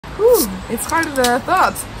Whew, it's harder than I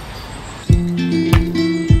thought.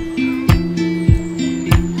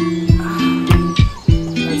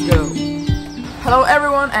 Let's go. Hello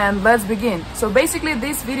everyone, and let's begin. So basically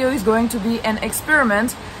this video is going to be an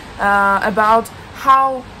experiment about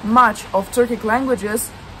how much of Turkic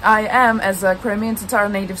languages I am, as a Crimean Tatar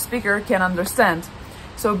native speaker, can understand.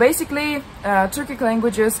 So basically Turkic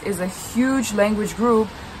languages is a huge language group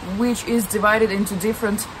which is divided into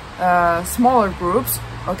different smaller groups,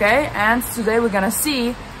 okay? And today we're gonna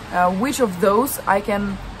see which of those I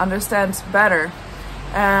can understand better.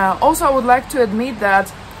 Also, I would like to admit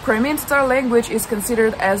that Crimean Tatar language is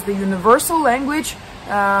considered as the universal language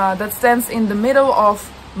that stands in the middle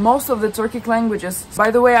of most of the Turkic languages.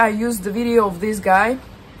 By the way, I used the video of this guy.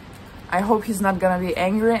 I hope he's not gonna be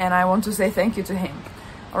angry, and I want to say thank you to him.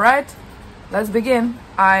 Alright, let's begin.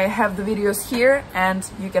 I have the videos here and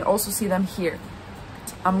you can also see them here.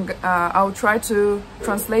 I'll try to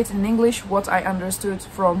translate in English what I understood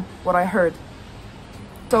from what I heard.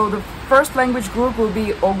 So the first language group will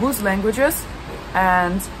be Oghuz languages,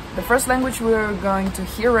 and the first language we're going to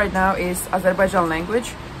hear right now is Azerbaijan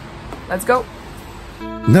language. Let's go.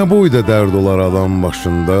 Ne boyda dərd olar adam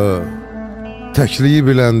başında, təkliyi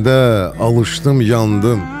biləndə alışdım,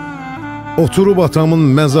 yandım, oturub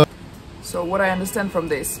atamın məzar... So what I understand from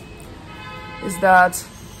this is that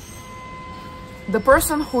the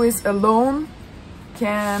person who is alone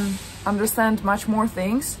can understand much more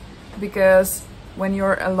things, because when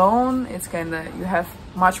you're alone, it's kinda, you have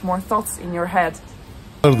much more thoughts in your head.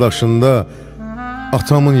 Daşında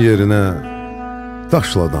atamın yerinə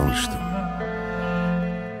daşla danışdım.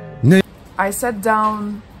 I sat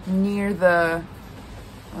down near the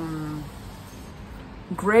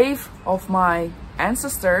grave of my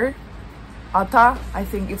ancestor, Ata. I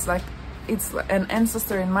think it's an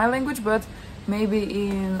ancestor in my language, but maybe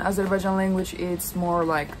in Azerbaijan language it's more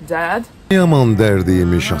like dad. Yaman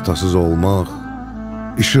dərdiymiş atasız olmaq,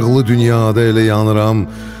 işıqlı dünyada elə yanıram,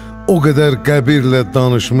 o qədər qəbirlə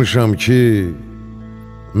danışmışam ki,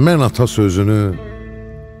 mən ata sözünü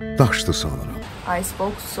daşdı sanıram. I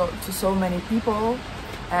spoke to so many people,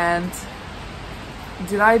 and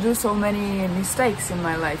did I do so many mistakes in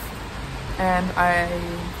my life? And I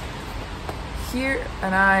hear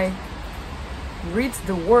and I read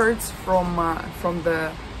the words from the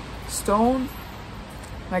stone,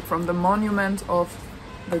 like from the monument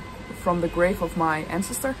from the grave of my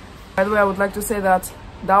ancestor. By the way, I would like to say that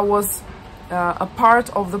that was a part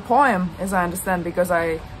of the poem, as I understand, because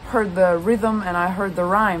I heard the rhythm and I heard the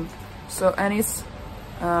rhyme. So, and it's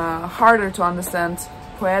harder to understand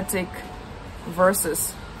poetic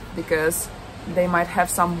verses because they might have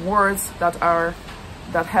some words that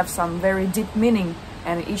have some very deep meaning,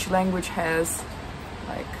 and each language has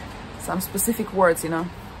like some specific words, you know.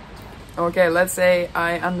 Okay, let's say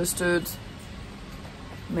I understood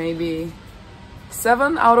maybe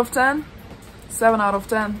 7 out of 10. 7 out of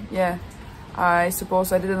 10, yeah. I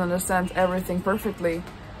suppose I didn't understand everything perfectly.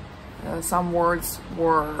 Some words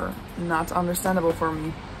were not understandable for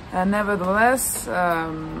me, and nevertheless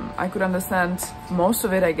I could understand most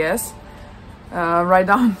of it, I guess. Write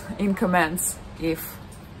down in comments if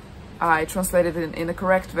I translated it in the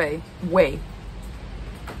correct way.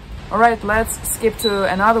 Alright, let's skip to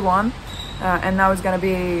another one, and now it's gonna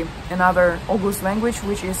be another Oghuz language,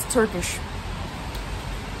 which is Turkish.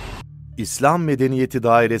 İslam medeniyeti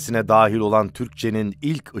dairesine dahil olan Türkçenin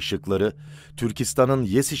ilk ışıkları, Türkistan'ın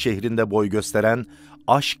Yesi şehrinde boy gösteren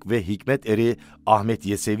aşk ve hikmet eri Ahmet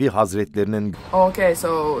Yesevi Hazretlerinin... Okay,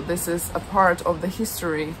 so this is a part of the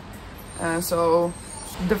history. So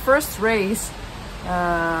the first race,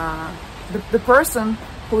 the person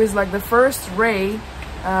who is like the first ray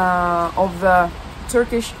of the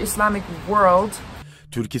Turkish Islamic world.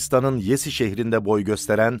 Türkistan'ın Yesi şehrinde boy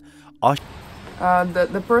gösteren aşk...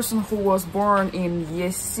 The person who was born in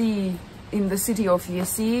Yesi, in the city of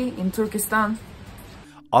Yesi in Turkestan.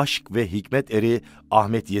 Aşk ve hikmet eri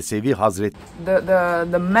Ahmet Yesevi Hazret.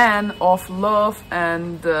 The man of love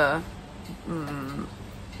and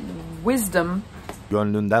wisdom.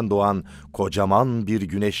 Gönlünden doğan kocaman bir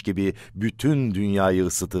güneş gibi bütün dünyayı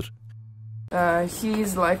ısıtır. He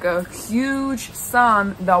is like a huge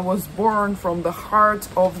sun that was born from the heart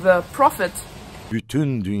of the prophet.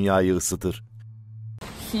 Bütün dünyayı ısıtır.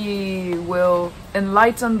 He will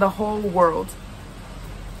enlighten the whole world.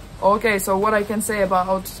 Okay, so what I can say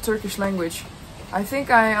about Turkish language, I think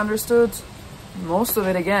I understood most of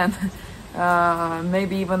it again.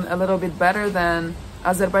 Maybe even a little bit better than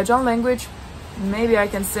Azerbaijan language. Maybe I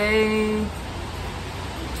can say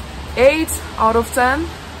 8 out of 10.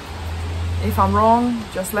 If I'm wrong,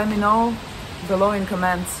 just let me know below in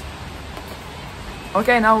comments.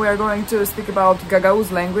 Okay, now we are going to speak about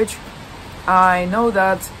Gagauz language. I know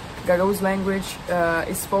that Gagauz language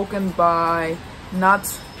is spoken by not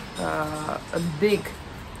a big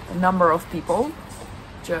number of people,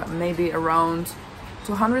 maybe around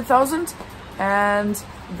 200,000, and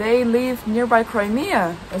they live nearby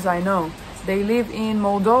Crimea, as I know. They live in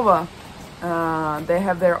Moldova. They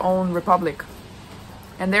have their own republic,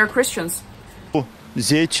 and they're Christians.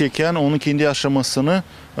 Z çeken onun kendi yaşamasını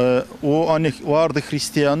o hani vardı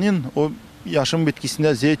Hristiyanın o yaşam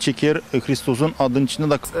bitkisinde Z çeker Kristos'un adının içinde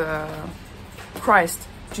de Christ,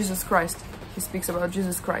 Jesus Christ. He speaks about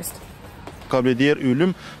Jesus Christ. Kabul eder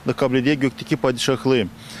ölüm da kabul eder gökteki padişahlığı.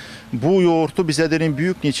 Bu yoğurtu bize derin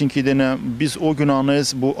büyük niçin ki dene biz o gün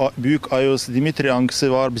anayız bu büyük Ayos Dimitri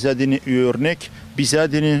angısı var bize deni örnek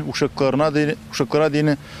bize deni uşaklara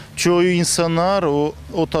deni çoğu insanlar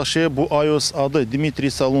o taşı bu Ayos adı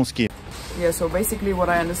Dimitri Salonski. Yeah, so basically what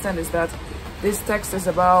I understand is that this text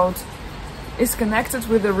is connected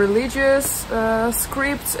with the religious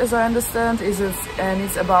scripts, as I understand, and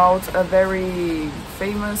it's about a very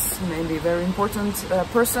famous, maybe very important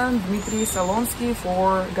person, Dmitry Salonsky,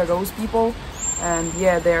 for Gagauz people. And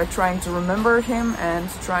yeah, they are trying to remember him and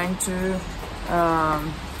trying to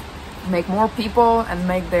make more people and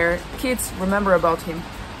make their kids remember about him.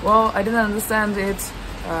 Well, I didn't understand it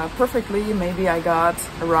perfectly. Maybe I got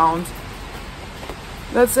around,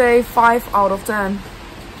 let's say, 5 out of 10.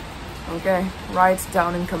 Okay, write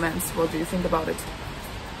down in comments what do you think about it.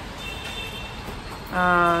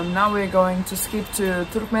 Now we're going to skip to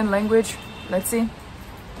Turkmen language. Let's see.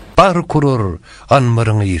 Bar kurur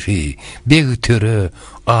anmarın iyisi, begütörü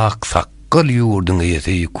ak sakkal yurdun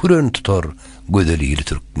iyisi kuren tutar gödeliyli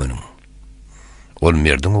Türkmenin. Ol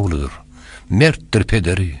merdin oğludur, merttir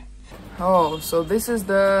pederi. Oh, so this is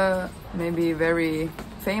the maybe very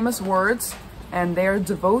famous words, and they are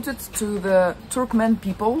devoted to the Turkmen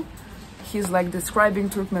people. He's like describing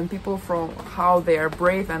Turkmen people from how they are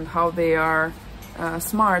brave and how they are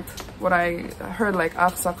smart. What I heard, like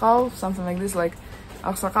Aksakal, something like this, like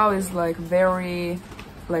Aksakal is like very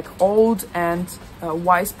like old and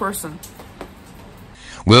wise person.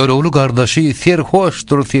 Görüğlü kardeşi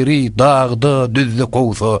serhoştur seri dağda düzde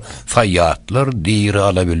kovsa sayyatlar diri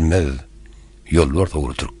alabilmez. Yollar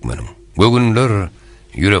doğru Türkmenim. Gögünler,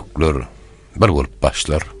 yürekler bir olup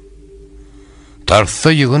başlar.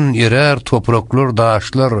 Tarsa yığın erer topraklar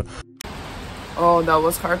daşlar. Oh, that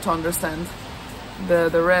was hard to understand.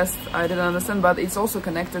 The rest I didn't understand, but it's also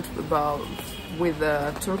connected with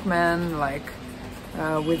the Turkmen, like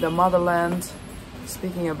with the motherland,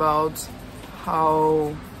 speaking about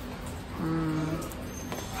how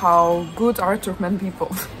good are Turkmen people,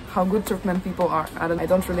 how good Turkmen people are. I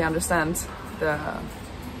don't really understand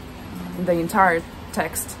the entire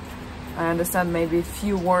text. I understand maybe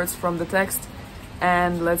few words from the text,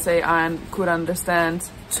 and let's say I could understand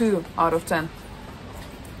 2 out of 10.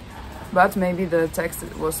 But maybe the text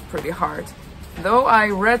was pretty hard. Though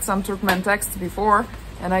I read some Turkmen texts before,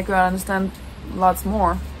 and I could understand lots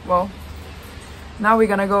more. Well, now we're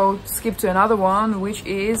gonna skip to another one, which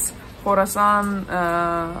is Khorasan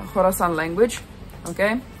language.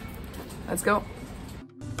 Okay, let's go.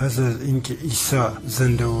 Bazı inki İsa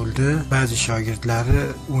zinde oldu. Bazı şagirdleri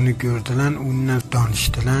onu gördüler, onunla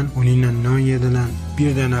danıştılar, onunla non yediler.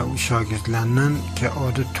 Bir tane o şagirdlerden ki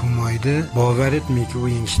adı Tumay'dı, baver etmiyor ki o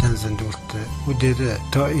yenişten zinde oldu. O dedi,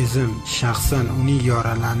 ta izim şahsen onu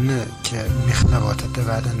yaralarını ki mihlevatı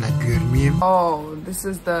devedene görmeyeyim. Oh, this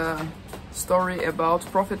is the story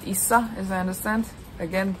about Prophet Isa, as I understand.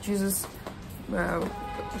 Again, Jesus,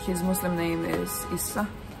 his Muslim name is Isa.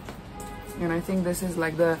 And I think this is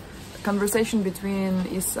like the conversation between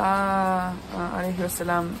Isa alayhi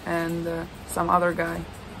salam and some other guy.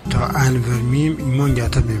 Ta an vermeyeyim, iman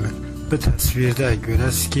getirmeyeyim. Bu tasvirde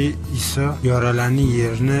görürüz ki İsa yaralarının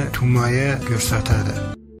yerini Tumay'a gösterdi.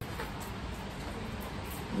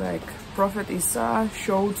 Like Prophet Isa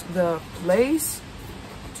showed the place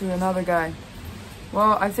to another guy.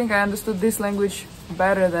 Well, I think I understood this language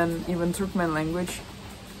better than even Turkmen language.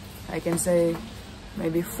 I can say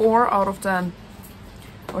maybe 4 out of 10.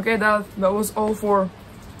 Okay, that was all for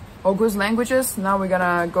Oghuz languages. Now we're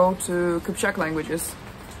gonna go to Kipchak languages.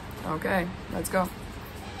 Okay, let's go.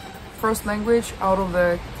 First language out of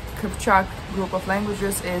the Kipchak group of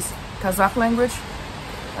languages is Kazakh language.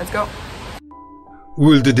 Let's go.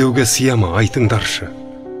 Öldü deuge siyama aytыңдаршы.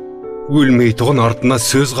 Өлмейтұғын артына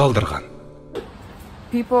söz қалдырған.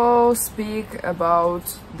 People speak about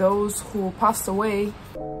those who passed away.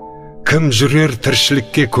 Кім жүрер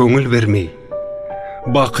тіршілікке көңіл бермей,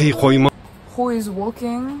 бақи қойма. Who is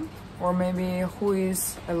walking, or maybe who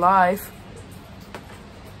is alive,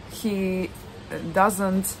 he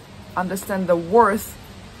doesn't understand the worth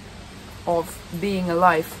of being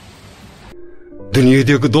alive.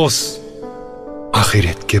 Dünyedeki dost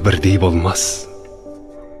ahiretke birdey bolmaz.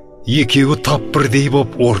 Ekevi tap birdey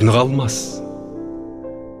bop ornu kalmaz.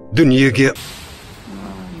 Dünyege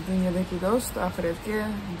Dünyadaki dost ahiretke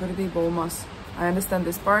birdey bolmaz. I understand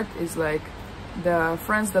this part is like the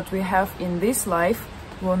friends that we have in this life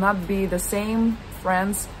will not be the same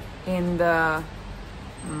friends in the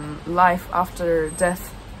life after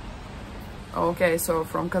death. Okay, so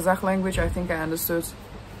from Kazakh language I think I understood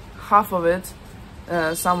half of it.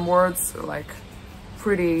 Some words, like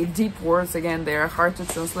pretty deep words, again they are hard to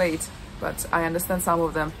translate, but I understand some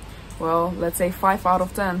of them. Well, let's say 5 out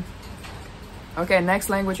of 10. Okay, next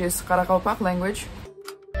language is Karakalpak language.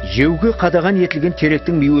 Жеуге қадаған етілген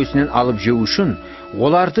теректің мейвесінен алып жеу үшін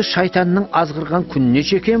оларды шайтанның азғырған күніне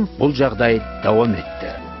жекем бұл жағдай давам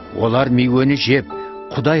етті. Олар мейвені жеп,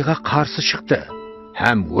 Құдайға қарсы шықты,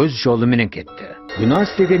 һәм өз жолыменен кетті. Күнә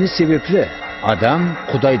істегені себеплі адам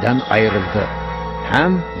Құдайдан айырылды,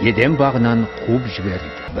 һәм Еден бағынан қуып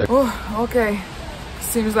жіберілді. Oh, okay.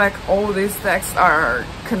 Seems like all these texts are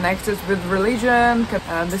connected with religion.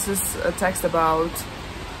 This is a text about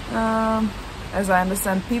as I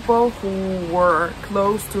understand, people who were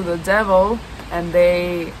close to the devil and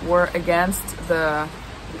they were against the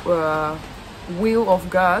will of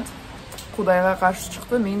God. Құдайға қарсы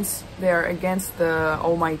шықты means they are against the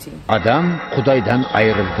Almighty. Адам Құдайдан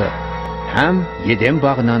айырылды, һәм Еден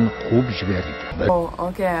бағынан қуып жіберілді. Oh,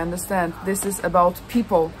 okay, I understand. This is about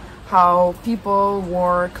people. How people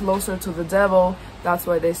were closer to the devil. That's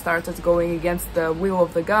why they started going against the will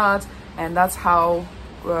of the God, and that's how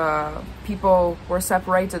people were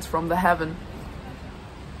separated from the heaven.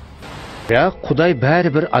 Бірақ Құдай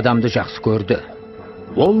бәрібір адамды жақсы көрді.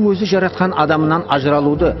 Ол өзі жаратқан адамынан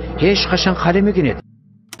ажыралуды еш қашан қаламаған еді.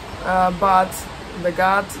 But the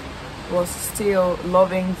God was still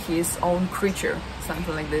loving his own creature,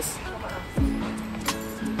 something like this.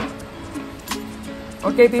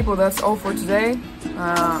 Okay people, that's all for today.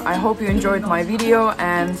 I hope you enjoyed my video,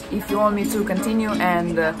 and if you want me to continue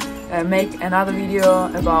and make another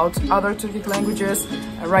video about other Turkic languages,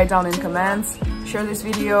 write down in comments, share this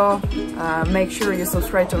video, make sure you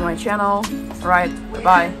subscribe to my channel. Alright,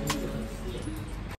 bye.